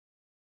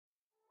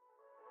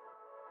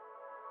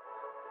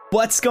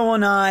What's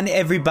going on,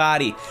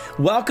 everybody?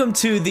 Welcome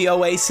to the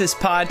Oasis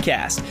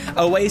Podcast.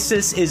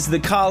 Oasis is the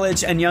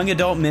college and young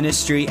adult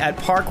ministry at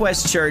Park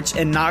West Church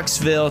in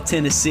Knoxville,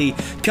 Tennessee.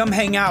 Come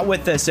hang out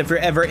with us if you're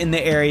ever in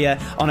the area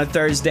on a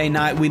Thursday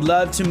night. We'd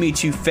love to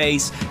meet you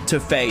face to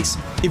face.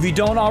 If you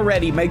don't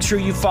already, make sure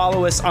you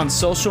follow us on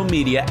social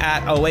media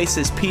at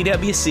Oasis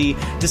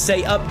PWC to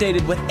stay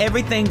updated with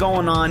everything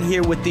going on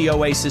here with the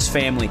Oasis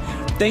family.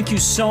 Thank you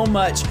so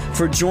much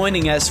for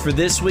joining us for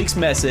this week's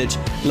message.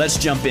 Let's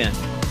jump in.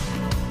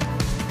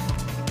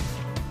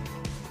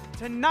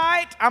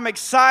 Tonight, I'm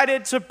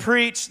excited to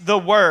preach the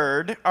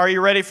Word. Are you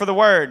ready for the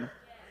Word?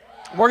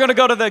 We're going to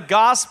go to the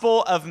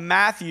Gospel of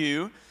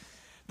Matthew.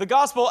 The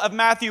Gospel of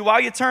Matthew.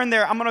 While you turn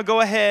there, I'm going to go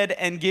ahead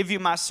and give you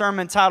my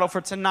sermon title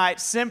for tonight,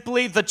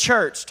 simply The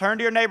Church. Turn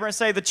to your neighbor and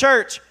say, The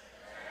Church.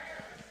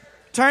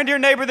 Turn to your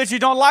neighbor that you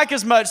don't like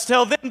as much.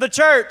 Tell them, The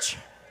Church.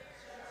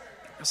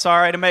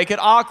 Sorry to make it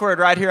awkward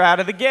right here out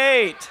of the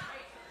gate.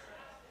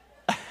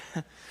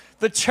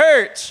 The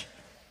Church.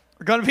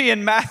 We're going to be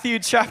in Matthew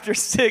chapter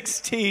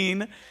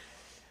 16.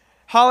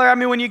 Holler at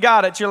me when you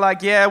got it. You're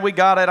like, yeah, we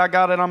got it. I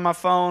got it on my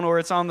phone, or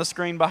it's on the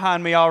screen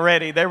behind me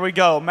already. There we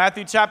go.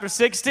 Matthew chapter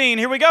 16.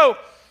 Here we go.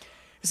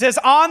 It says,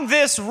 on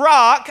this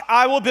rock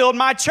I will build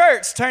my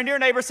church. Turn to your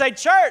neighbor, say,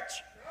 church.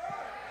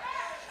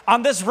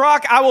 On this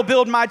rock I will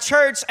build my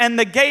church, and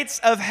the gates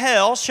of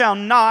hell shall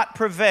not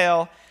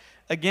prevail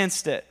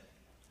against it.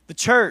 The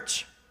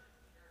church.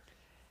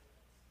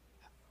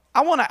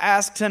 I want to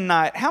ask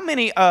tonight, how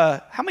many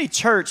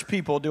church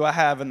people do I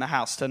have in the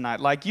house tonight?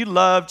 Like, you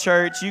love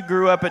church, you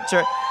grew up at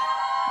church.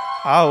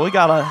 Oh, we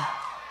got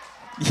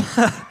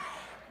a...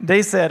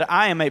 They said,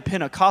 I am a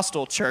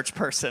Pentecostal church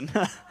person.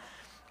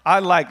 I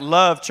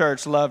love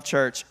church.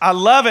 I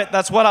love it.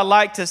 That's what I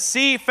like to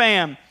see,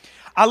 fam.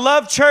 I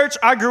love church.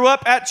 I grew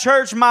up at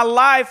church. My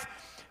life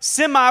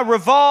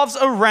revolves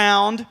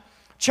around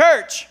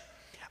church.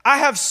 I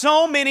have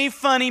so many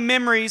funny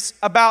memories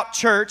about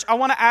church. I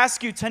want to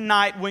ask you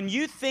tonight, when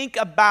you think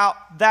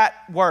about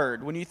that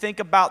word, when you think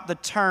about the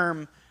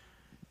term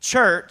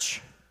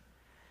church,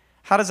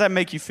 how does that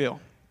make you feel?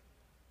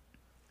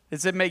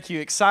 Does it make you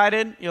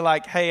excited? You're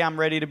like, hey, I'm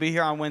ready to be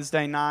here on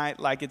Wednesday night,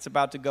 like it's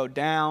about to go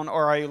down?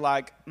 Or are you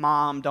like,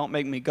 Mom, don't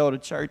make me go to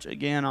church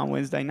again on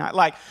Wednesday night?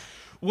 Like,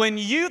 when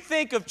you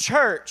think of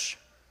church,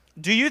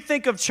 do you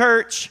think of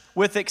church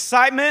with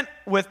excitement,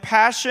 with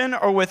passion,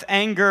 or with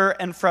anger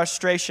and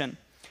frustration?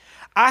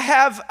 I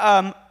have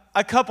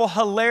a couple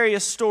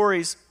hilarious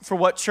stories for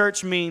what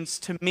church means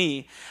to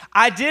me.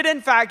 I did, in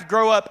fact,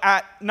 grow up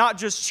at not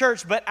just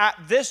church, but at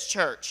this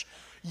church.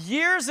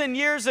 Years and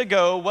years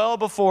ago, well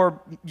before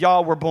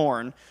y'all were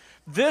born,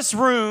 this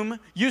room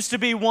used to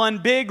be one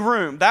big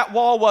room. That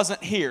wall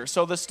wasn't here.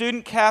 So the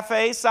student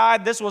cafe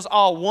side, this was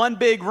all one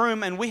big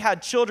room, and we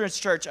had children's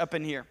church up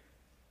in here.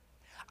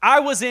 I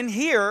was in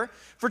here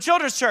for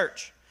children's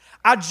church.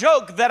 I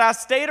joke that I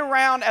stayed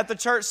around at the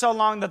church so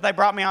long that they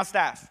brought me on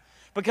staff,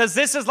 because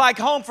this is like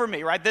home for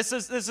me, right? This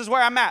is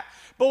where I'm at.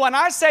 But when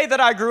I say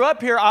that I grew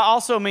up here, I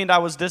also mean I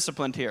was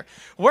disciplined here.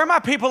 Where are my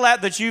people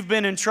at that you've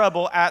been in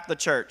trouble at the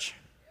church?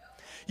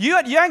 You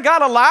ain't got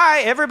to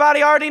lie.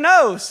 Everybody already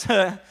knows.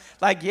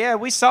 Like, yeah,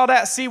 we saw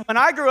that. See, when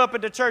I grew up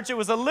at the church, it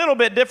was a little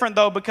bit different,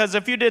 though, because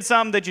if you did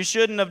something that you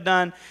shouldn't have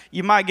done,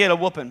 you might get a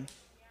whooping.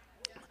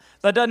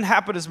 That doesn't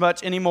happen as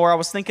much anymore. I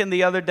was thinking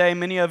the other day,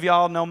 many of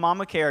y'all know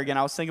Mama Kerrigan.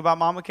 I was thinking about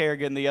Mama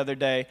Kerrigan the other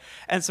day.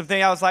 And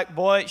something I was like,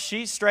 boy,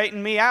 she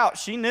straightened me out.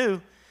 She knew.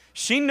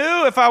 She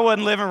knew if I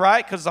wasn't living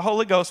right, because the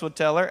Holy Ghost would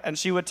tell her, and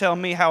she would tell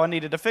me how I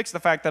needed to fix the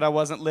fact that I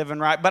wasn't living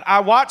right. But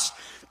I watched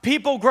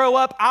people grow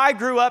up. I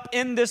grew up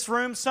in this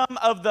room. Some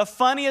of the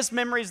funniest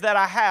memories that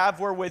I have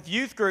were with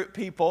youth group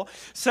people.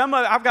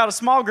 I've got a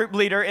small group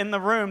leader in the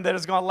room that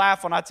is going to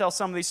laugh when I tell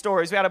some of these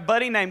stories. We had a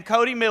buddy named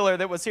Cody Miller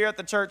that was here at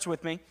the church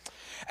with me.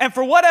 And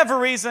for whatever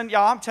reason,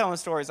 y'all, I'm telling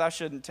stories I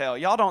shouldn't tell.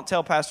 Y'all don't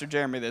tell Pastor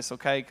Jeremy this,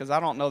 okay? Because I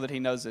don't know that he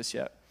knows this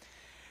yet.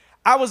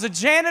 I was a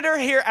janitor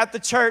here at the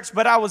church,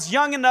 but I was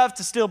young enough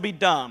to still be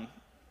dumb.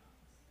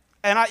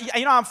 And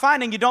I'm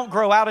finding you don't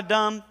grow out of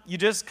dumb. You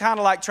just kind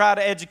of like try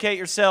to educate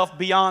yourself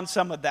beyond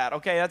some of that,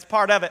 okay? That's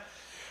part of it.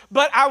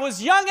 But I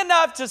was young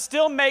enough to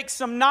still make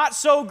some not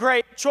so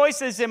great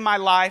choices in my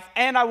life,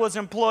 and I was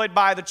employed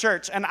by the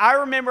church. And I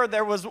remember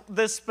there was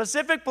this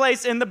specific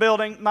place in the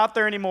building, not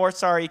there anymore,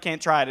 sorry, you can't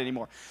try it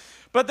anymore.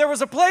 But there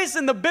was a place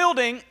in the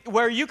building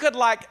where you could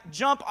like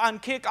jump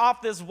and kick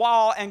off this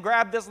wall and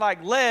grab this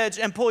like ledge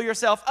and pull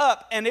yourself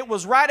up. And it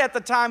was right at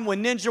the time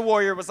when Ninja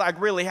Warrior was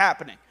like really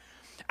happening.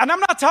 And I'm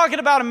not talking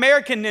about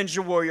American Ninja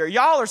Warrior.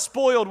 Y'all are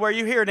spoiled where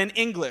you hear it in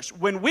English.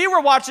 When we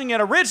were watching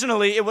it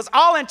originally, it was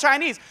all in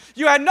Chinese.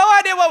 You had no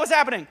idea what was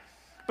happening.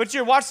 But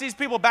you watch these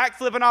people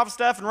backflipping off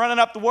stuff and running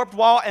up the warped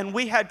wall, and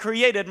we had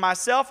created,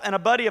 myself and a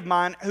buddy of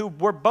mine, who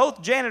were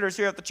both janitors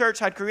here at the church,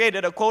 had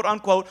created a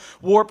quote-unquote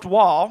warped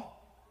wall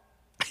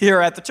here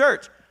at the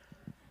church.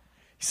 You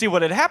see,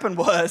 what had happened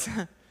was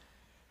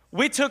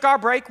we took our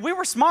break. We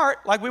were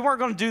smart. Like, we weren't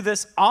going to do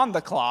this on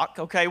the clock,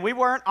 okay? We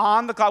weren't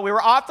on the clock. We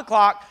were off the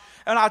clock.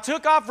 And I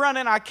took off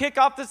running. I kick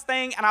off this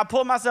thing, and I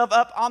pulled myself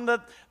up on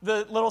the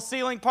little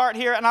ceiling part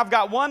here, and I've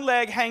got one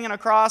leg hanging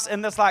across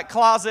in this like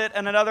closet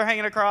and another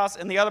hanging across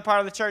in the other part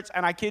of the church.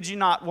 And I kid you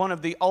not, one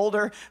of the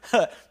older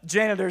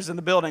janitors in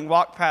the building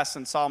walked past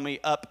and saw me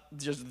up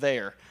just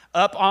there,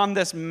 up on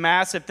this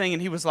massive thing,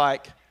 and he was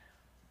like,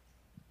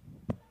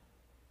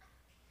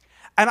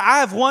 and I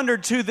have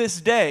wondered to this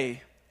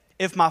day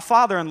if my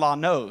father-in-law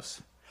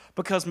knows,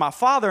 because my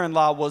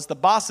father-in-law was the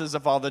bosses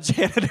of all the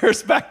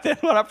janitors back then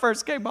when I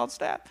first came on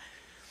staff.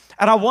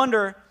 And I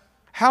wonder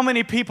how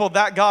many people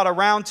that got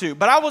around to.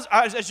 But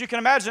as you can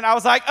imagine, I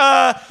was like,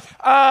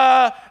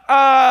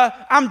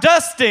 I'm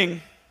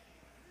dusting.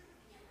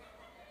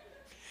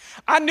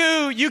 I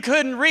knew you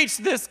couldn't reach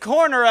this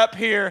corner up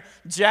here,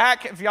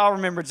 Jack. If y'all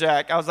remember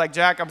Jack, I was like,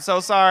 Jack, I'm so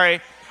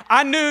sorry.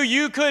 I knew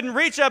you couldn't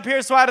reach up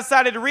here, so I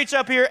decided to reach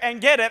up here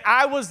and get it.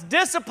 I was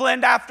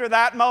disciplined after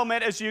that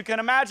moment, as you can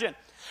imagine.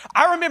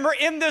 I remember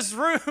in this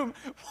room,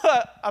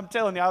 I'm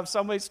telling you, I have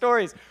so many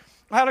stories.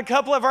 I had a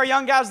couple of our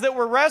young guys that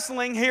were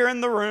wrestling here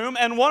in the room,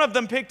 and one of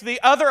them picked the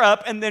other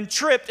up and then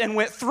tripped and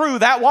went through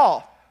that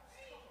wall.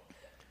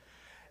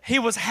 He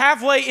was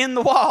halfway in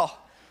the wall.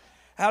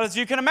 As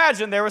you can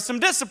imagine, there was some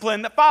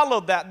discipline that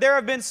followed that. There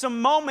have been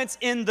some moments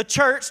in the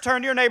church,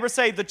 turn to your neighbor,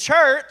 say, the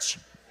church,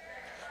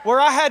 where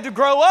I had to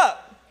grow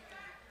up.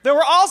 There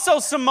were also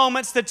some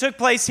moments that took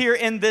place here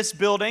in this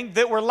building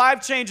that were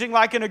life-changing,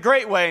 like in a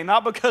great way,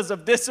 not because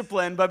of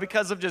discipline, but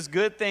because of just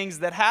good things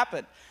that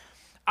happened.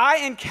 I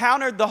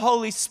encountered the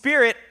Holy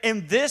Spirit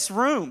in this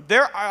room.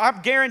 I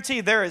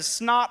guarantee there is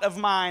snot of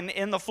mine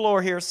in the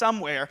floor here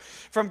somewhere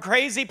from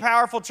crazy,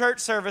 powerful church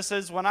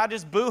services when I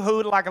just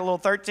boo-hooed like a little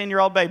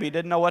 13-year-old baby,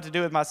 didn't know what to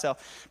do with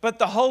myself. But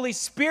the Holy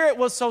Spirit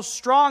was so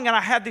strong, and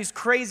I had these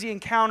crazy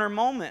encounter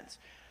moments.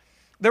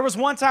 There was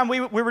one time we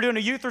were doing a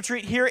youth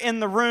retreat here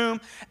in the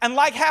room, and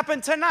like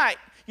happened tonight,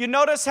 you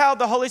notice how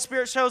the Holy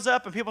Spirit shows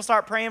up and people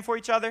start praying for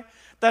each other?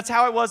 That's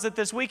how it was at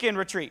this weekend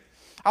retreat.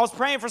 I was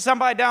praying for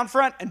somebody down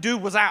front, and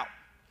dude was out.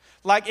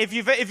 Like if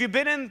you've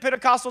been in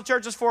Pentecostal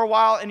churches for a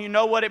while and you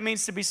know what it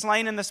means to be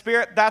slain in the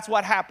Spirit, that's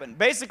what happened.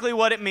 Basically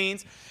what it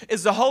means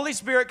is the Holy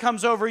Spirit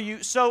comes over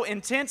you so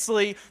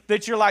intensely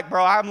that you're like,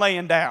 bro, I'm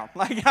laying down.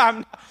 Like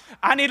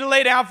I need to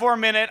lay down for a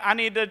minute. I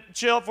need to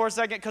chill for a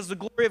second because the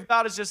glory of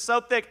God is just so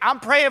thick. I'm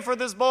praying for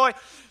this boy,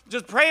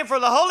 just praying for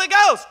the Holy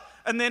Ghost.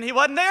 And then he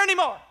wasn't there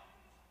anymore.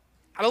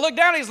 And I looked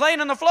down, he's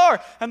laying on the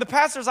floor. And the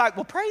pastor's like,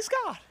 well, praise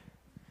God.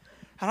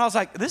 And I was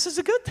like, this is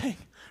a good thing.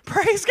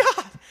 Praise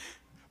God.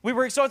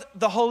 So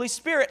the Holy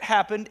Spirit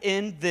happened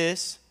in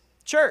this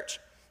church.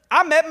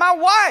 I met my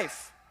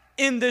wife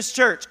in this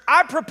church.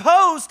 I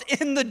proposed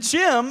in the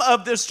gym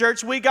of this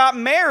church. We got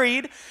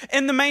married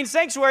in the main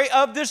sanctuary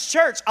of this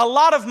church. A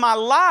lot of my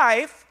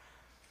life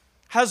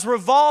has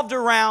revolved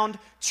around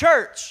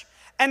church.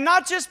 And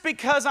not just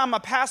because I'm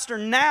a pastor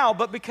now,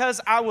 but because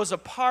I was a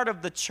part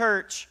of the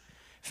church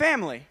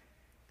family.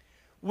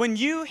 When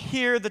you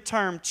hear the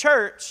term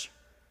church,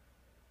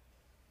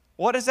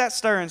 what does that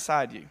stir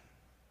inside you?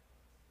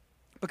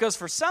 Because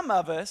for some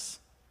of us,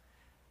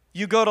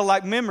 you go to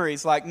like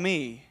memories like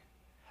me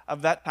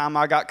of that time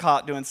I got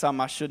caught doing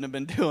something I shouldn't have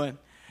been doing,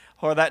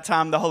 or that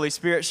time the Holy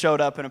Spirit showed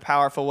up in a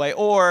powerful way,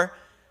 or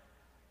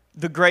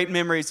the great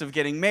memories of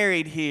getting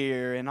married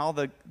here and all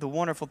the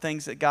wonderful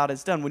things that God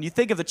has done. When you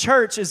think of the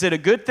church, is it a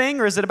good thing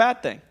or is it a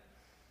bad thing?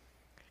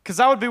 Because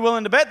I would be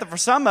willing to bet that for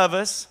some of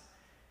us,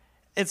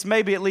 it's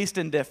maybe at least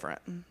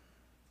indifferent.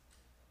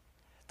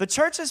 The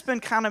church has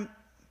been kind of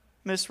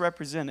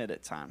misrepresented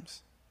at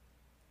times.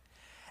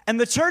 And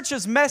the church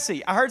is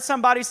messy. I heard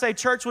somebody say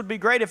church would be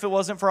great if it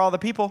wasn't for all the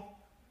people.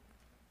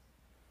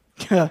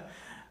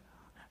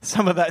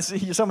 Some of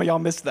y'all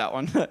missed that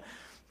one.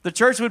 The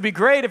church would be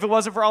great if it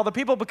wasn't for all the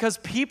people because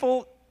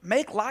people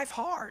make life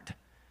hard.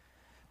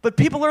 But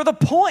people are the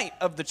point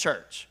of the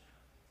church.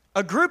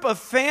 A group of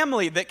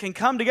family that can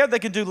come together, that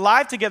can do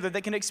life together,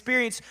 that can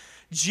experience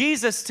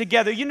Jesus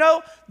together. You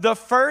know, the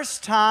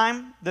first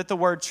time that the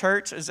word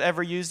church is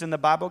ever used in the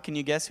Bible, can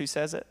you guess who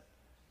says it?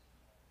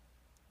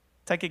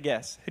 Take a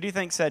guess. Who do you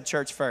think said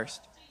church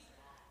first?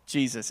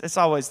 Jesus. It's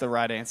always the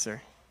right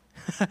answer.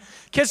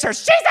 Kids church,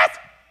 Jesus!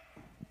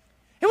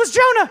 It was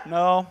Jonah.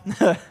 No,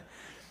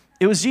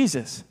 it was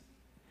Jesus.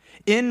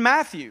 In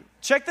Matthew,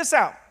 check this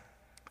out.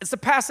 It's the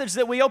passage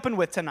that we opened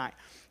with tonight.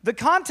 The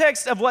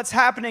context of what's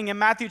happening in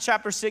Matthew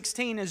chapter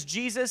 16 is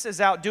Jesus is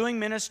out doing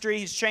ministry.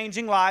 He's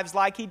changing lives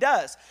like he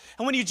does.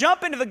 And when you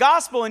jump into the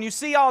gospel and you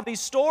see all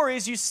these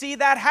stories, you see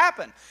that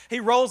happen.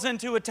 He rolls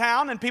into a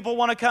town and people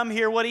want to come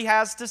hear what he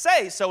has to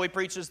say. So he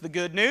preaches the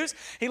good news.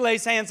 He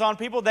lays hands on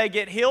people, they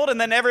get healed,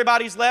 and then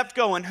everybody's left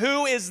going,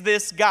 who is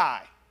this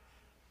guy?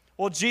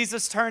 Well,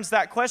 Jesus turns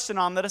that question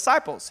on the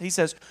disciples. He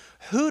says,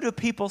 who do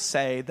people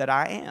say that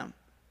I am?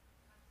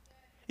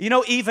 You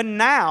know, even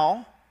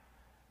now,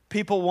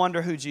 people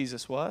wonder who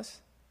Jesus was.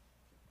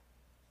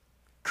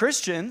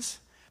 Christians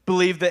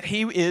believe that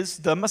he is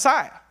the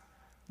Messiah,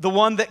 the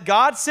one that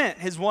God sent,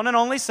 his one and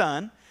only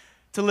Son,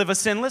 to live a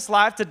sinless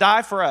life, to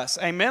die for us.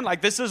 Amen? Like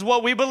this is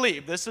what we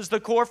believe. This is the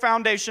core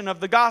foundation of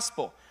the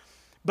gospel.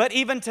 But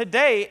even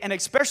today, and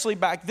especially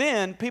back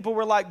then, people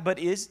were like, but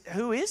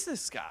who is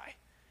this guy?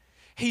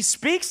 He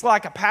speaks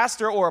like a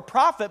pastor or a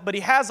prophet, but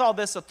he has all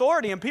this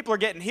authority, and people are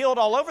getting healed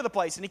all over the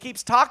place, and he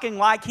keeps talking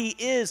like he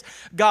is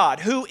God.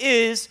 Who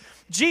is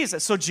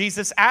Jesus? So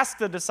Jesus asked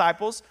the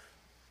disciples,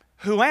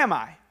 who am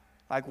I?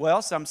 Like,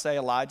 well, some say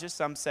Elijah,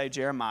 some say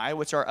Jeremiah,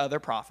 which are other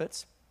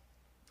prophets.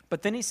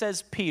 But then he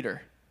says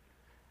Peter.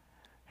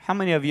 How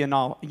many of you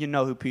know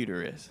who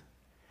Peter is?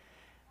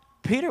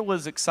 Peter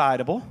was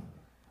excitable.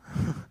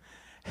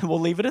 And we'll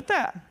leave it at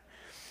that.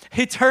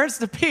 He turns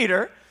to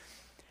Peter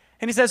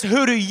and he says,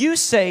 who do you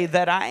say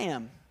that I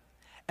am?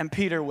 And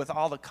Peter, with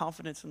all the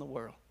confidence in the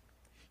world,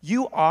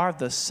 you are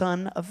the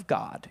Son of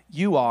God.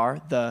 You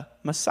are the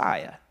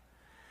Messiah.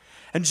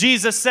 And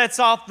Jesus sets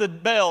off the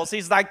bells.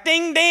 He's like,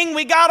 ding, ding,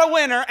 we got a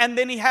winner. And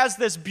then he has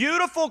this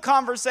beautiful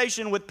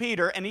conversation with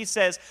Peter. And he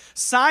says,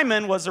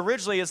 Simon was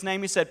originally his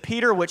name. He said,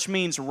 Peter, which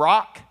means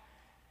rock.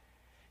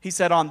 He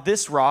said, on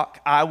this rock,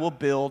 I will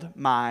build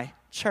my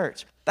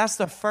church. That's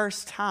the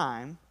first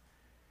time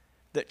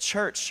that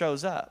church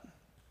shows up,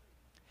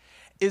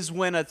 is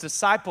when a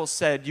disciple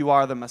said, you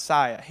are the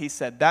Messiah. He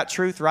said, that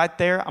truth right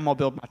there, I'm going to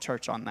build my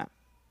church on that.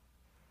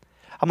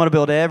 I'm going to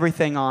build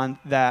everything on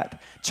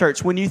that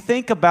church. When you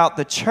think about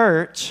the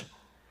church,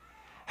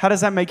 how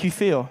does that make you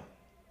feel?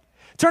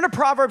 Turn to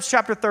Proverbs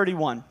chapter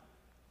 31.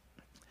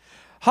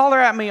 Holler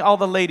at me, all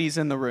the ladies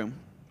in the room.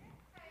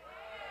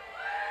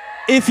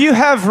 If you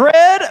have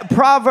read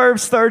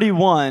Proverbs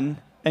 31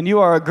 and you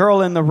are a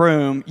girl in the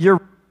room, you're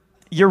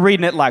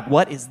reading it like,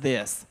 what is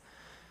this?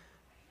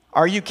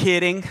 Are you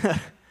kidding?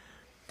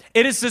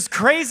 It is this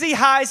crazy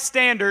high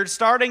standard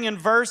starting in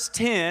verse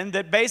 10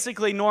 that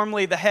basically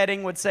normally the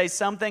heading would say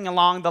something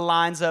along the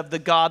lines of the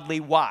godly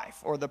wife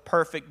or the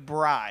perfect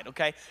bride,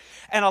 okay?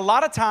 And a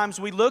lot of times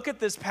we look at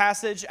this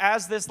passage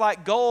as this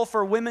like goal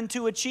for women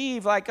to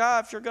achieve, like,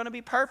 if you're going to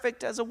be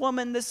perfect as a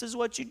woman, this is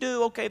what you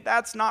do. Okay,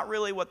 that's not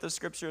really what the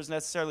scripture is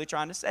necessarily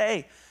trying to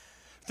say.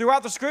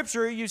 Throughout the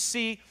scripture, you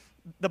see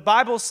the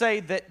Bible say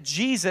that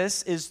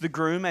Jesus is the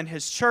groom and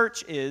his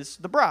church is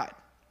the bride,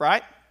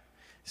 right?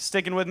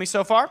 Sticking with me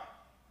so far?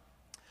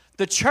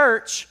 The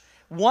church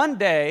one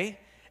day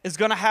is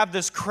going to have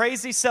this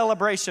crazy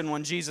celebration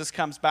when Jesus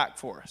comes back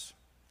for us.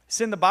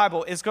 It's in the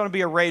Bible. It's going to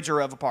be a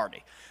rager of a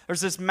party. There's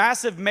this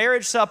massive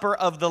marriage supper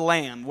of the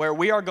Lamb where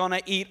we are going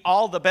to eat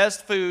all the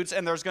best foods,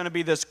 and there's going to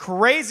be this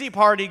crazy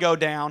party go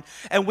down,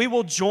 and we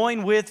will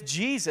join with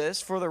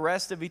Jesus for the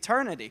rest of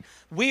eternity.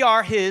 We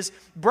are his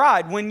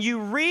bride. When you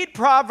read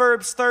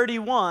Proverbs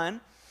 31,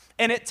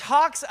 and it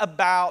talks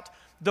about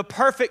the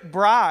perfect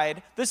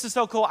bride. This is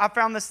so cool. I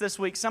found this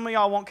week. Some of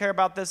y'all won't care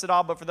about this at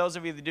all, but for those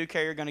of you that do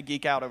care, you're going to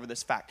geek out over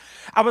this fact.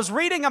 I was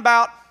reading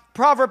about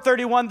Proverb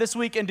 31 this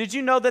week, and did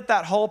you know that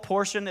that whole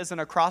portion is an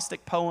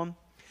acrostic poem?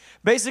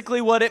 Basically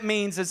what it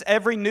means is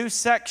every new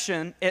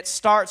section, it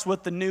starts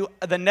with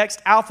the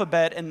next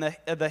alphabet in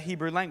the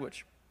Hebrew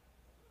language.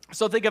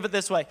 So think of it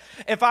this way.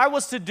 If I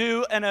was to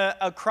do an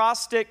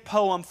acrostic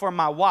poem for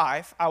my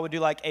wife, I would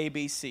do like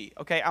ABC,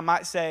 okay? I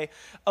might say,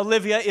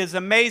 Olivia is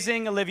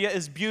amazing, Olivia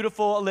is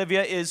beautiful,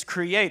 Olivia is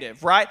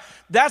creative, right?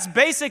 That's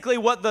basically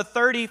what the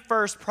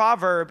 31st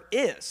proverb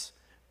is.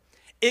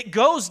 It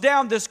goes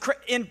down this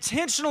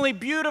intentionally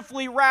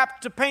beautifully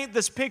wrapped to paint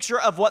this picture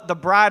of what the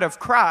bride of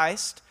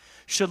Christ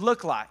should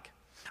look like.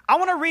 I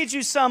want to read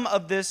you some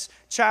of this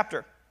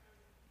chapter.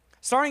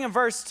 Starting in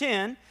verse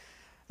 10,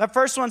 the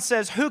first one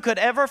says, who could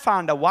ever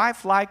find a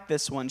wife like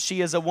this one?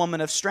 She is a woman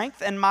of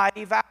strength and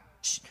mighty valor.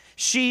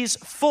 She's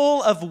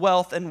full of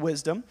wealth and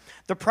wisdom.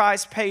 The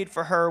price paid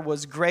for her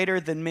was greater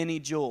than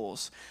many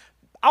jewels.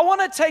 I want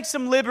to take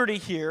some liberty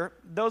here.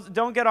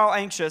 Don't get all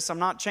anxious. I'm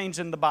not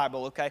changing the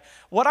Bible, okay?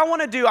 What I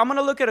want to do, I'm going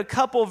to look at a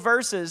couple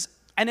verses,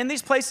 and in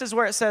these places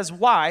where it says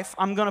wife,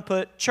 I'm going to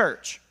put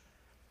church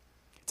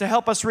to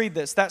help us read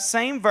this. That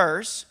same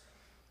verse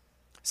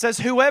says,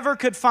 whoever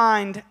could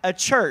find a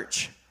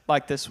church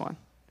like this one.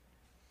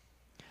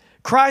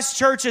 Christ's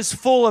church is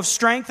full of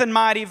strength and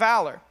mighty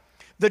valor.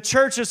 The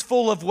church is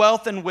full of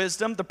wealth and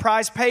wisdom. The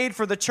price paid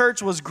for the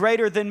church was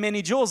greater than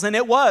many jewels. And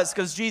it was,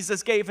 because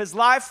Jesus gave his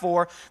life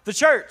for the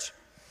church.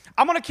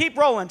 I'm going to keep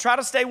rolling. Try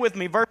to stay with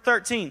me. Verse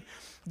 13.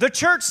 The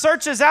church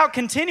searches out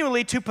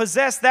continually to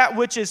possess that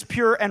which is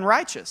pure and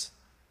righteous.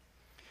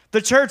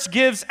 The church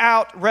gives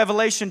out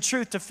revelation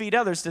truth to feed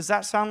others. Does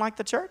that sound like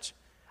the church?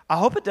 I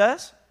hope it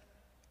does.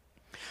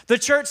 The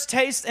church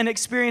tastes and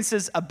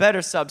experiences a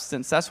better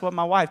substance. That's what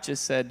my wife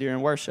just said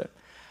during worship.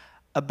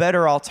 A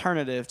better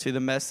alternative to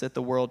the mess that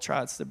the world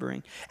tries to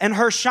bring. And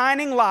her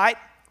shining light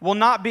will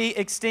not be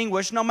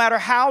extinguished no matter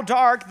how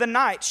dark the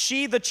night.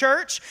 She, the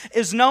church,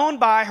 is known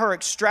by her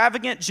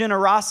extravagant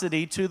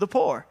generosity to the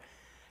poor.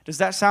 Does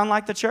that sound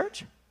like the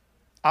church?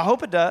 I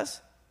hope it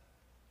does.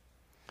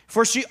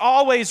 For she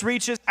always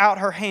reaches out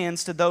her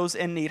hands to those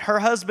in need. Her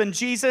husband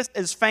Jesus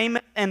is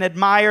famous and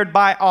admired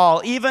by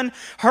all. Even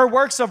her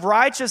works of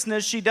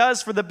righteousness she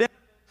does for the benefit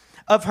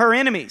of her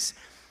enemies.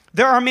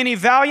 There are many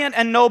valiant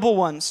and noble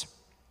ones,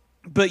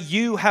 but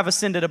you have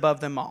ascended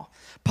above them all.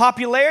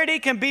 Popularity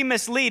can be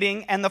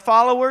misleading, and the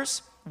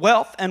followers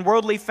wealth and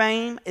worldly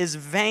fame is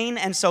vain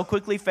and so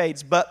quickly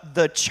fades. But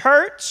the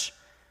church,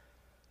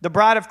 the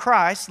bride of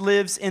Christ,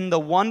 lives in the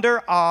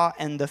wonder, awe,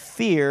 and the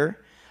fear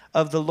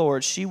of the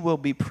Lord. She will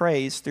be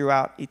praised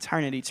throughout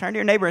eternity. Turn to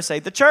your neighbor and say,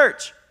 the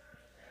church.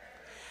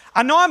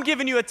 I know I'm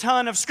giving you a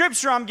ton of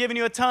scripture, I'm giving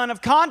you a ton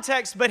of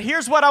context, but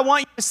here's what I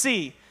want you to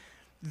see.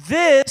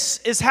 This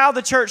is how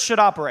the church should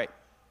operate.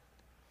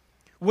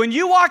 When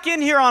you walk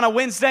in here on a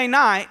Wednesday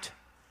night,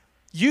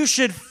 you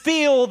should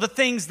feel the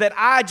things that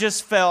I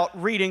just felt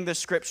reading the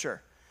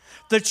scripture.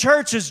 The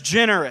church is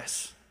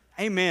generous.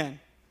 Amen.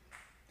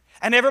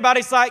 And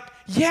everybody's like,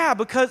 yeah,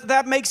 because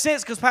that makes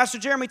sense because Pastor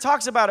Jeremy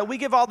talks about it. We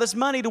give all this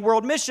money to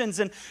world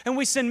missions and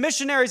we send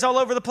missionaries all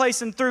over the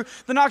place, and through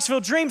the Knoxville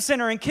Dream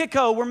Center and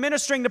Kiko, we're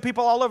ministering to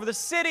people all over the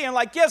city. And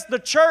like, yes, the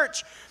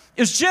church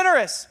is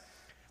generous.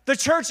 The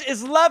church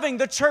is loving.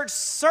 The church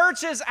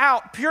searches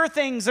out pure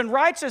things and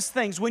righteous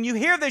things. When you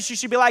hear this, you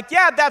should be like,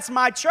 yeah, that's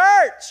my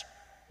church.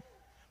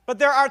 But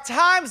there are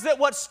times that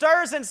what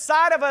stirs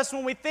inside of us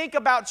when we think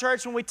about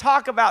church, when we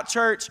talk about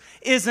church,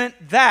 isn't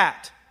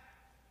that.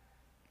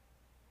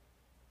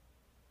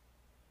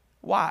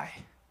 Why?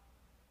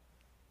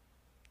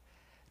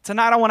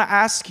 Tonight I want to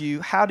ask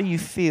you, how do you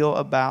feel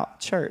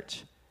about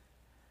church?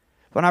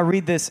 When I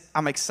read this,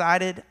 I'm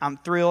excited, I'm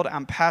thrilled,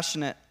 I'm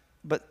passionate,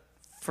 but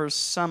for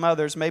some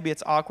others, maybe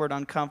it's awkward,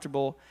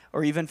 uncomfortable,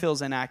 or even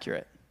feels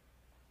inaccurate.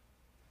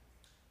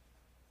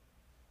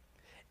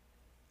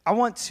 I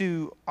want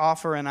to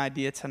offer an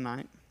idea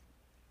tonight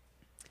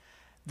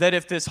that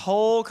if this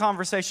whole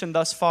conversation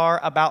thus far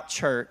about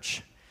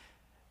church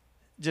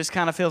just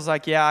kind of feels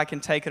like, yeah, I can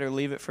take it or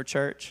leave it for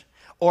church,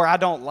 or I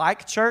don't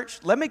like church,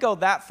 let me go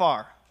that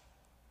far.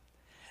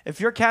 If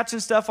you're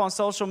catching stuff on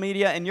social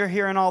media and you're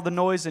hearing all the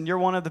noise and you're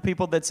one of the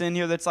people that's in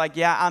here that's like,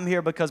 yeah, I'm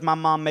here because my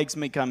mom makes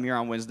me come here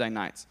on Wednesday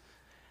nights.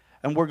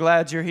 And we're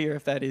glad you're here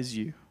if that is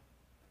you.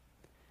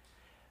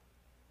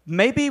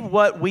 Maybe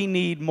what we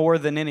need more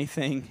than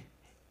anything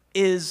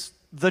is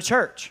the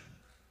church.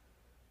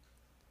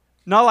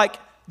 Not like,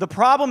 the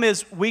problem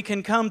is we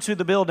can come to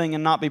the building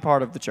and not be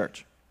part of the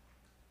church.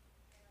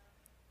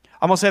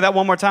 I'm going to say that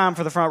one more time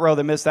for the front row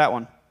that missed that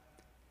one.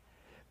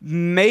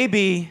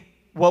 Maybe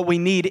what we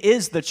need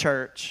is the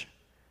church,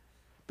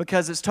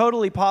 because it's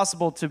totally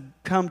possible to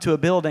come to a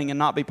building and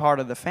not be part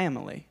of the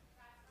family.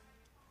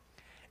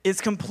 It's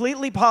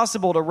completely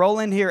possible to roll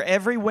in here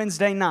every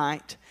Wednesday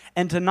night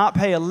and to not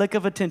pay a lick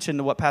of attention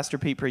to what Pastor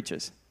Pete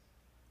preaches.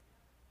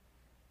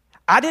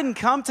 I didn't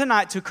come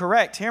tonight to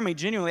correct. Hear me,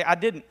 genuinely, I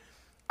didn't.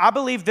 I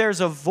believe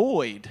there's a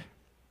void.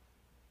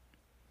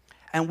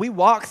 And we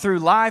walk through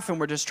life and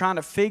we're just trying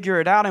to figure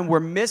it out, and we're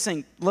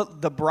missing.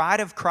 Look, the bride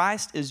of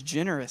Christ is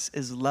generous,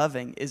 is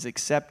loving, is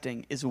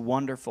accepting, is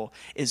wonderful,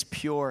 is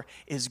pure,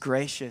 is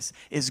gracious,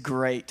 is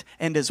great,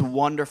 and is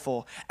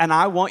wonderful. And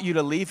I want you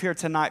to leave here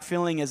tonight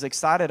feeling as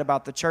excited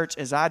about the church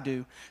as I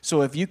do.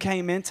 So if you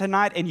came in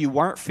tonight and you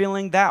weren't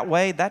feeling that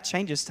way, that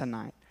changes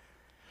tonight.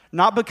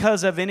 Not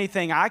because of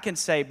anything I can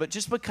say, but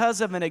just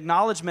because of an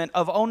acknowledgement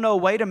of, oh no,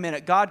 wait a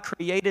minute, God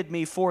created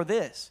me for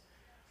this.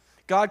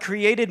 God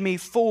created me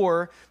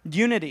for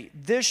unity.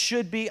 This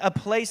should be a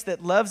place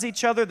that loves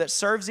each other, that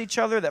serves each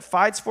other, that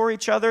fights for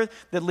each other,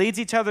 that leads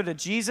each other to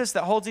Jesus,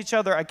 that holds each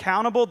other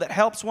accountable, that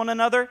helps one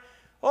another.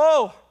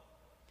 Oh,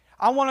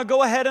 I want to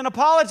go ahead and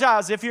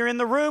apologize if you're in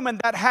the room and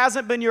that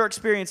hasn't been your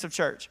experience of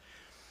church.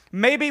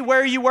 Maybe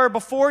where you were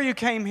before you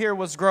came here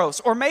was gross.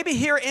 Or maybe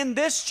here in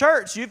this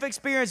church, you've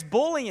experienced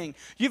bullying.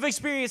 You've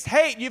experienced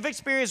hate. You've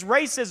experienced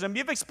racism.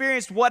 You've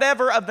experienced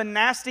whatever of the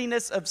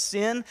nastiness of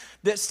sin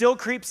that still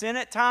creeps in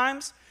at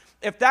times.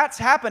 If that's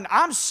happened,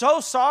 I'm so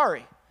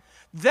sorry.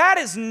 That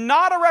is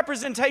not a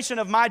representation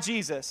of my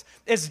Jesus.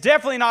 It's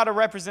definitely not a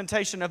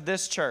representation of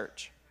this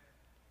church.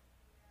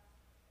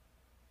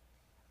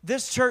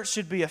 This church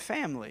should be a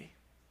family.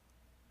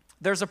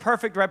 There's a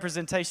perfect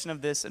representation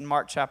of this in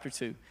Mark chapter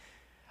 2.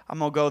 I'm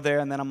going to go there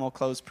and then I'm going to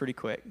close pretty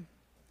quick.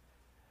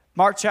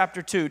 Mark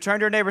chapter 2. Turn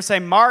to your neighbor and say,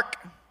 Mark.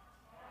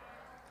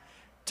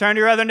 Turn to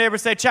your other neighbor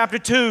and say, chapter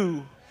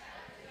 2.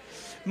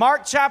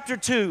 Mark chapter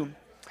 2.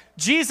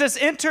 Jesus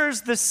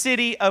enters the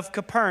city of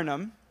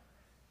Capernaum.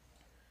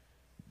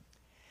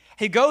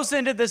 He goes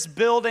into this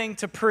building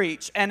to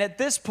preach. And at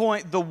this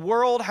point, the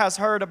world has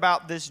heard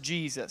about this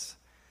Jesus.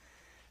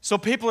 So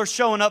people are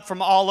showing up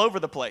from all over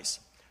the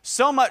place.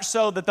 So much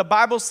so that the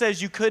Bible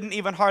says you couldn't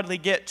even hardly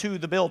get to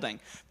the building.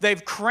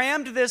 They've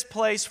crammed this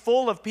place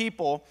full of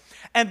people,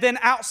 and then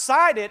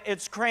outside it,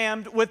 it's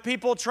crammed with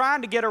people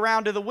trying to get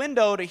around to the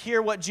window to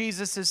hear what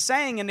Jesus is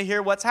saying and to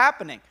hear what's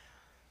happening.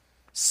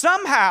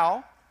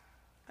 Somehow,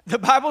 the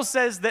Bible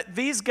says that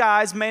these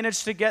guys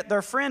managed to get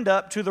their friend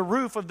up to the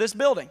roof of this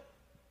building.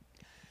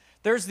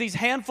 There's these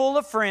handful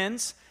of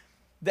friends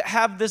that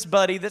have this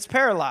buddy that's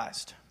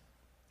paralyzed.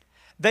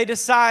 They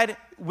decide,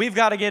 we've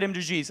got to get him to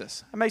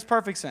Jesus. It makes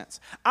perfect sense.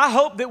 I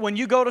hope that when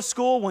you go to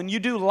school, when you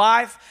do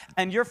life,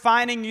 and you're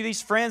finding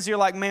these friends, you're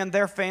like, man,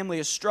 their family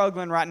is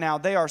struggling right now.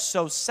 They are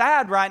so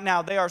sad right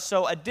now. They are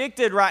so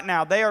addicted right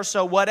now. They are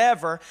so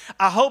whatever.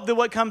 I hope that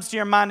what comes to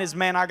your mind is,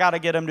 man, I got to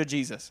get them to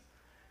Jesus.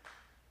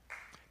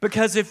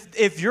 Because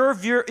if your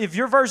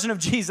version of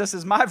Jesus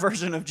is my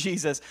version of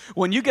Jesus,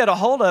 when you get a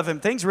hold of him,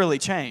 things really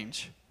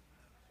change.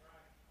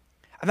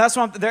 And that's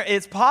why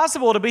it's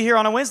possible to be here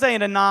on a Wednesday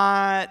and to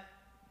not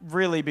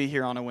really be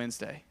here on a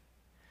Wednesday.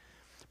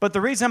 But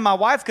the reason my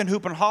wife can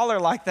hoop and holler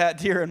like that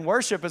during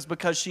worship is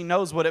because she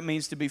knows what it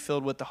means to be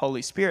filled with the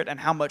Holy Spirit and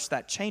how much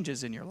that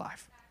changes in your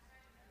life.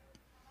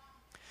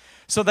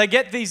 So they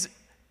get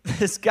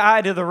this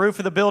guy to the roof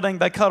of the building,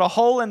 they cut a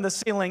hole in the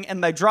ceiling,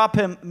 and they drop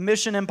him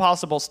Mission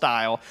Impossible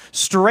style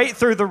straight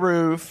through the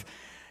roof.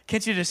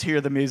 Can't you just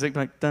hear the music?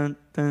 Like, dun,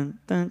 dun,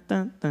 dun,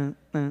 dun, dun,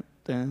 dun,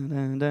 dun,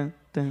 dun,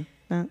 dun.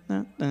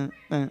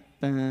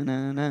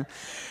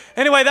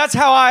 Anyway, that's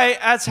how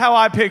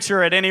I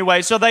picture it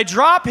anyway. So they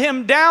drop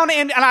him down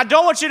and I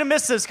don't want you to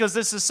miss this because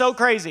this is so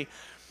crazy.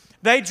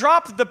 They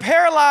drop the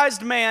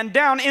paralyzed man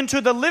down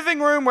into the living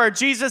room where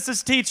Jesus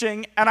is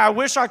teaching, and I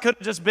wish I could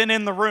have just been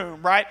in the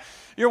room, right?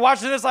 You're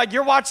watching this like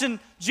you're watching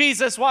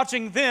Jesus,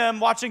 watching them,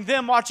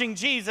 watching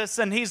Jesus,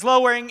 and he's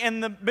lowering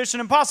and the Mission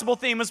Impossible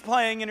theme is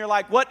playing, and you're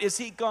like, what is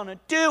he gonna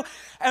do?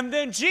 And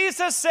then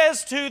Jesus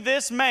says to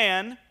this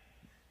man,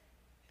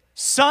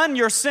 son,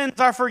 your sins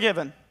are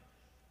forgiven.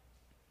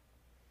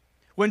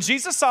 When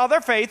Jesus saw their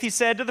faith, he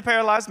said to the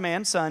paralyzed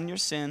man, son, your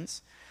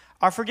sins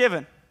are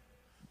forgiven.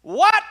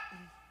 What?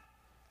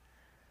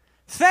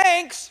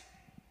 Thanks,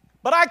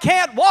 but I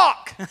can't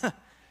walk.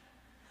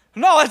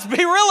 No, let's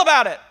be real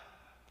about it.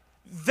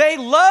 They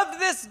loved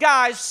this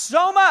guy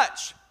so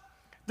much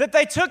that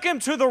they took him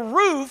to the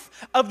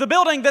roof of the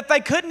building that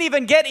they couldn't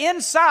even get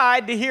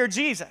inside to hear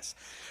Jesus.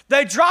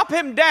 They drop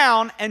him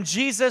down, and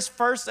Jesus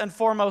first and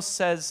foremost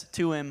says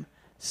to him,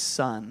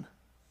 son.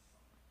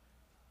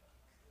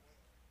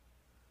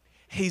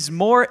 He's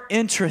more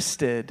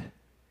interested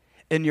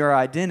in your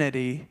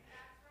identity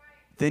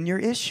than your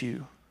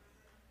issue.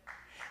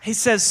 He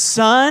says,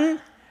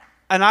 son,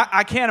 and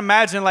I can't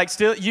imagine, like,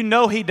 still, you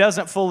know, he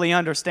doesn't fully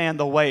understand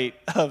the weight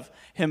of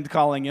him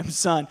calling him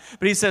son.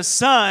 But he says,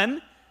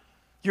 son,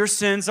 your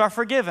sins are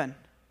forgiven.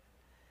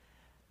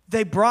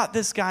 They brought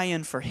this guy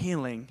in for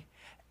healing,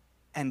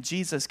 and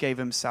Jesus gave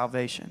him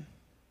salvation.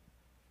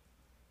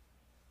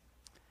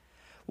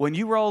 When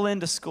you roll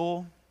into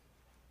school,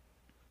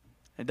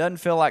 it doesn't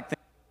feel like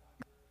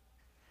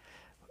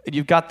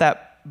you've got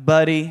that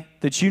buddy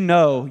that you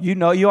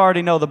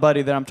already know the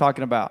buddy that I'm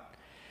talking about.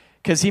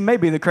 Because he may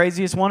be the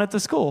craziest one at the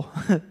school,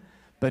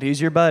 but he's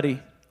your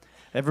buddy.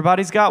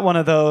 Everybody's got one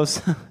of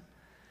those.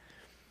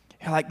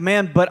 You're like,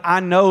 man, but I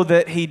know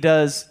that he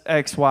does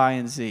X, Y,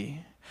 and Z.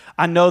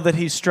 I know that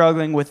he's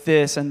struggling with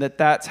this and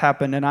that's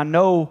happened, and I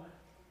know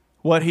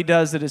what he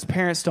does that his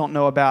parents don't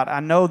know about. I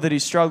know that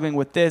he's struggling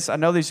with this. I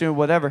know that he's doing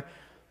whatever.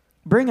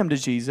 Bring him to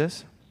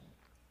Jesus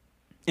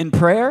in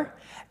prayer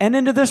and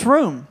into this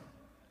room.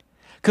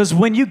 Because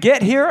when you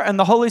get here and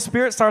the Holy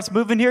Spirit starts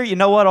moving here, you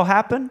know what will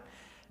happen?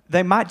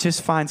 They might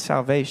just find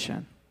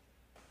salvation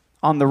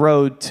on the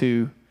road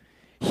to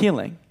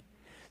healing.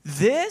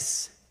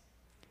 This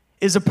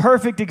is a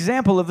perfect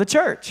example of the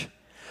church.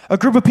 A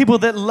group of people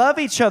that love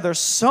each other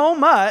so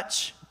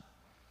much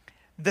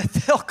that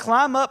they'll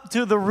climb up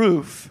to the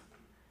roof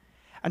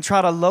and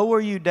try to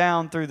lower you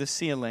down through the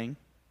ceiling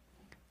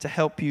to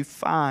help you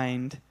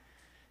find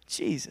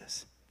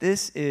Jesus.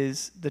 This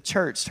is the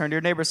church. Turn to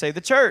your neighbor and say,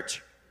 the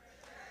church.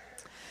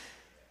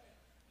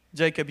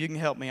 Jacob, you can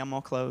help me. I'm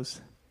going to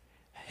close.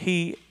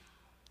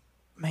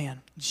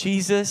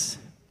 Jesus,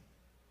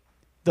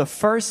 the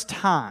first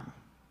time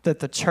that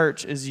the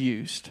church is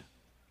used,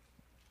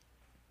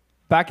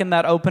 back in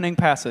that opening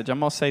passage, I'm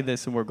going to say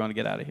this and we're going to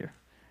get out of here.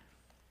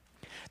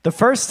 The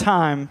first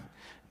time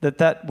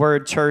that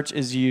word church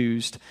is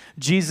used,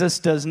 Jesus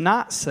does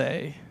not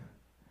say,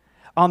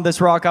 on this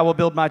rock I will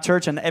build my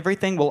church and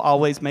everything will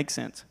always make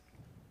sense.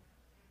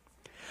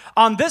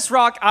 On this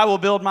rock I will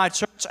build my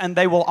church and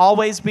they will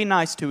always be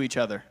nice to each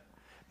other.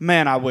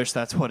 Man, I wish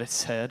that's what it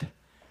said.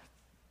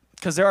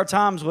 Because there are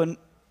times when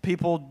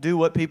people do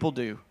what people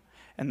do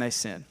and they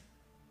sin.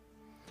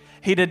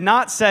 He did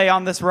not say,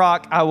 on this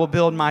rock I will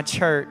build my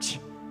church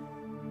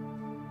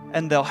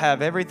and they'll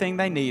have everything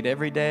they need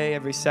every day,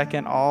 every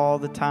second, all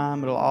the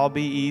time. It'll all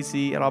be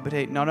easy. It'll all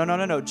be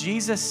No.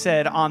 Jesus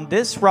said, on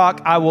this rock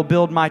I will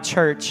build my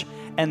church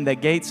and the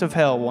gates of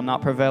hell will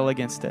not prevail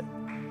against it.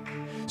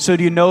 So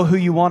do you know who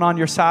you want on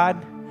your side?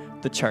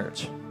 The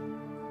church.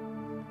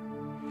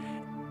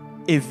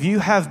 If you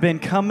have been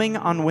coming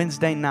on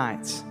Wednesday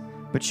nights,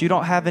 but you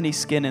don't have any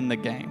skin in the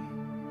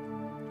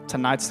game,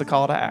 tonight's the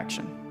call to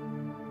action.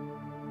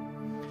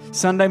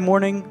 Sunday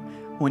morning,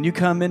 when you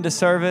come into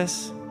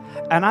service,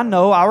 and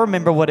I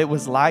remember what it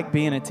was like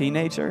being a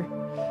teenager,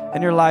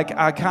 and you're like,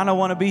 I kind of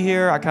want to be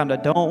here, I kind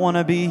of don't want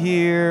to be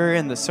here,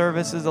 and the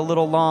service is a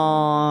little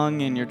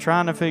long, and you're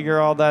trying to figure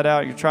all that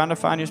out, you're trying to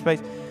find your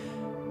space.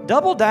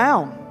 Double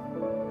down.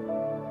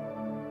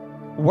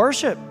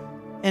 Worship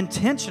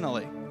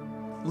intentionally.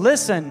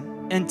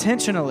 Listen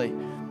intentionally.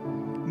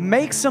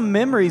 Make some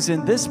memories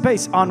in this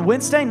space on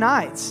Wednesday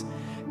nights.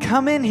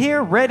 Come in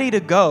here ready to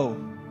go.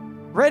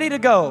 Ready to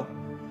go.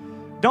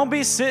 Don't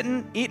be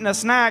sitting, eating a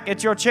snack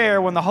at your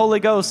chair when the Holy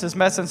Ghost is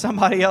messing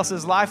somebody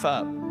else's life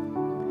up.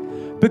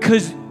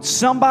 Because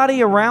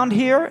somebody around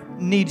here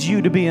needs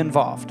you to be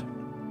involved.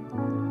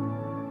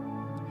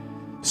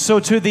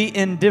 So to the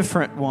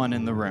indifferent one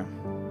in the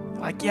room,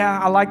 like, yeah,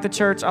 I like the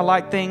church, I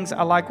like things,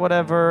 I like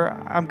whatever,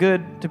 I'm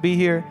good to be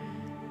here.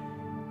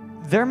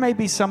 There may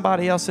be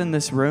somebody else in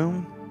this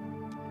room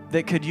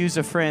that could use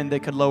a friend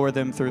that could lower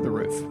them through the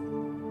roof.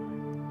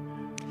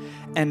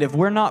 And if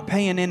we're not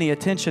paying any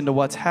attention to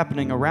what's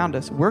happening around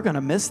us, we're going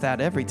to miss that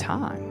every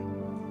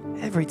time.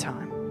 Every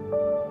time.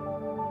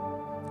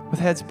 With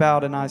heads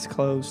bowed and eyes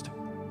closed.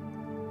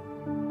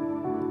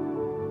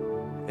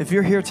 If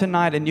you're here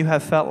tonight and you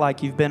have felt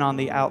like you've been on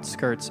the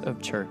outskirts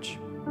of church,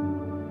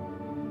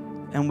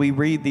 and we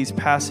read these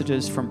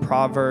passages from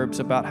Proverbs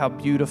about how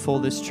beautiful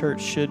this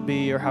church should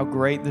be or how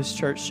great this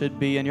church should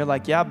be, and you're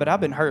like, yeah, but I've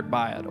been hurt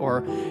by it,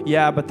 or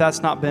yeah, but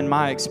that's not been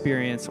my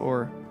experience,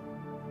 or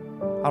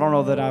I don't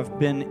know that I've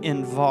been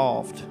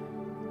involved.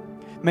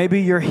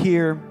 Maybe you're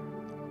here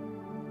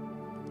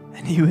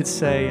and you would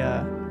say,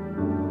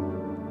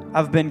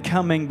 I've been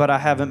coming, but I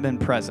haven't been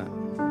present.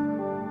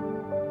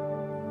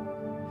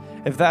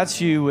 If that's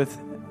you, with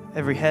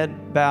every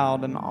head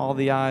bowed and all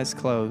the eyes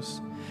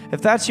closed,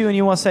 if that's you and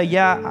you want to say,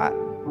 yeah,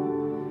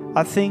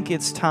 I think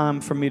it's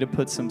time for me to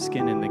put some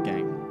skin in the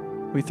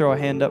game. Will you throw a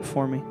hand up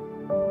for me?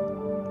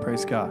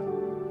 Praise God.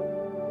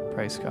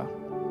 Praise God.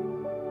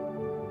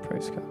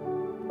 Praise God.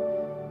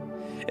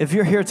 If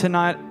you're here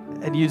tonight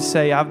and you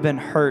say, I've been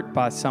hurt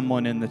by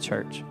someone in the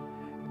church,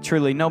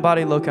 truly,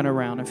 nobody looking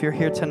around. If you're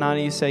here tonight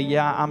and you say,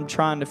 yeah, I'm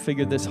trying to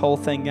figure this whole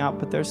thing out,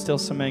 but there's still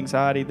some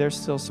anxiety, there's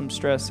still some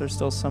stress, there's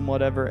still some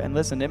whatever. And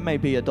listen, it may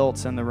be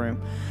adults in the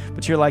room,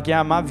 but you're like,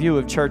 yeah, my view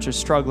of church is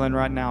struggling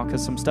right now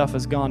because some stuff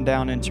has gone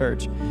down in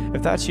church.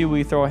 If that's you, will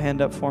you throw a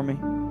hand up for me?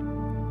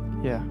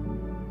 Yeah.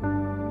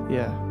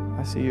 Yeah,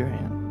 I see your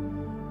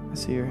hand. I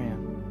see your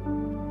hand.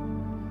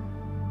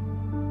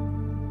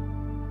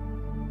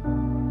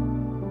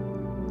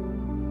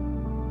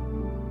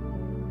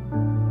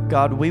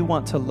 God, we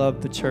want to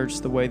love the church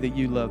the way that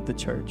you love the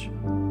church.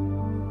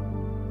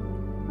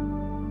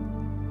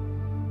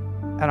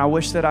 And I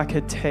wish that I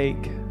could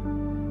take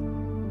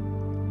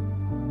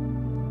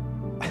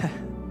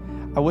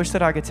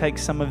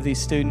some of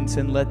these students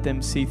and let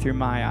them see through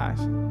my eyes.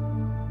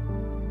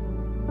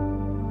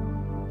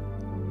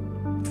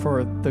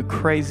 For the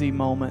crazy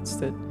moments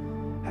that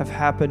have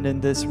happened in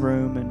this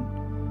room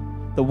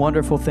and the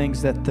wonderful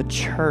things that the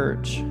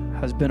church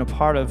has been a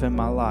part of in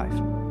my life.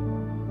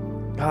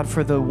 God,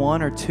 for the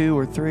 1 or 2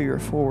 or 3 or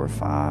 4 or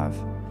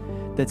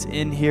 5 that's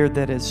in here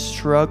that is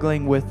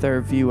struggling with their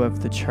view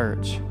of the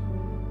church,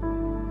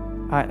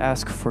 I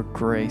ask for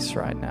grace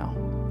right now.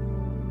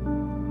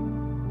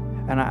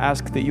 And I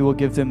ask that you will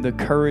give them the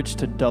courage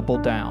to double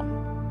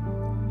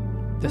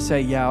down. To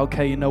say, yeah,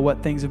 okay, you know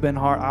what? Things have been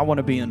hard. I want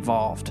to be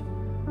involved.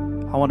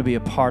 I want to be a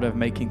part of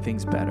making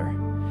things better.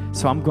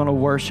 So I'm going to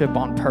worship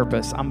on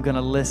purpose. I'm going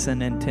to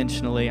listen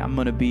intentionally. I'm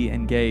going to be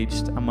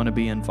engaged. I'm going to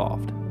be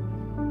involved.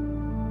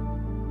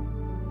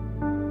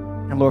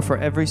 And Lord, for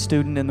every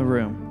student in the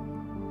room,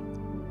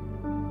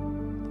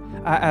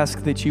 I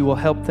ask that you will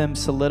help them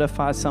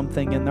solidify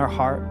something in their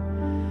heart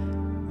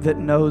that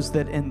knows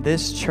that in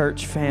this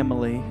church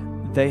family,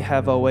 they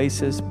have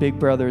Oasis big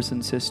brothers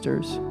and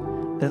sisters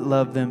that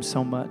love them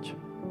so much,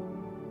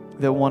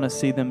 that want to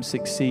see them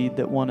succeed,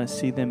 that want to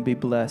see them be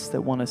blessed,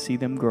 that want to see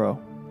them grow.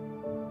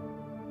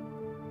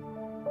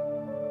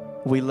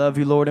 We love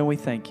you, Lord, and we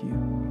thank you.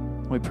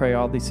 We pray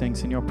all these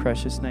things in your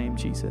precious name,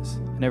 Jesus.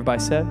 And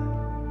everybody said,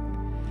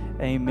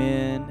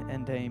 amen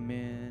and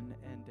amen.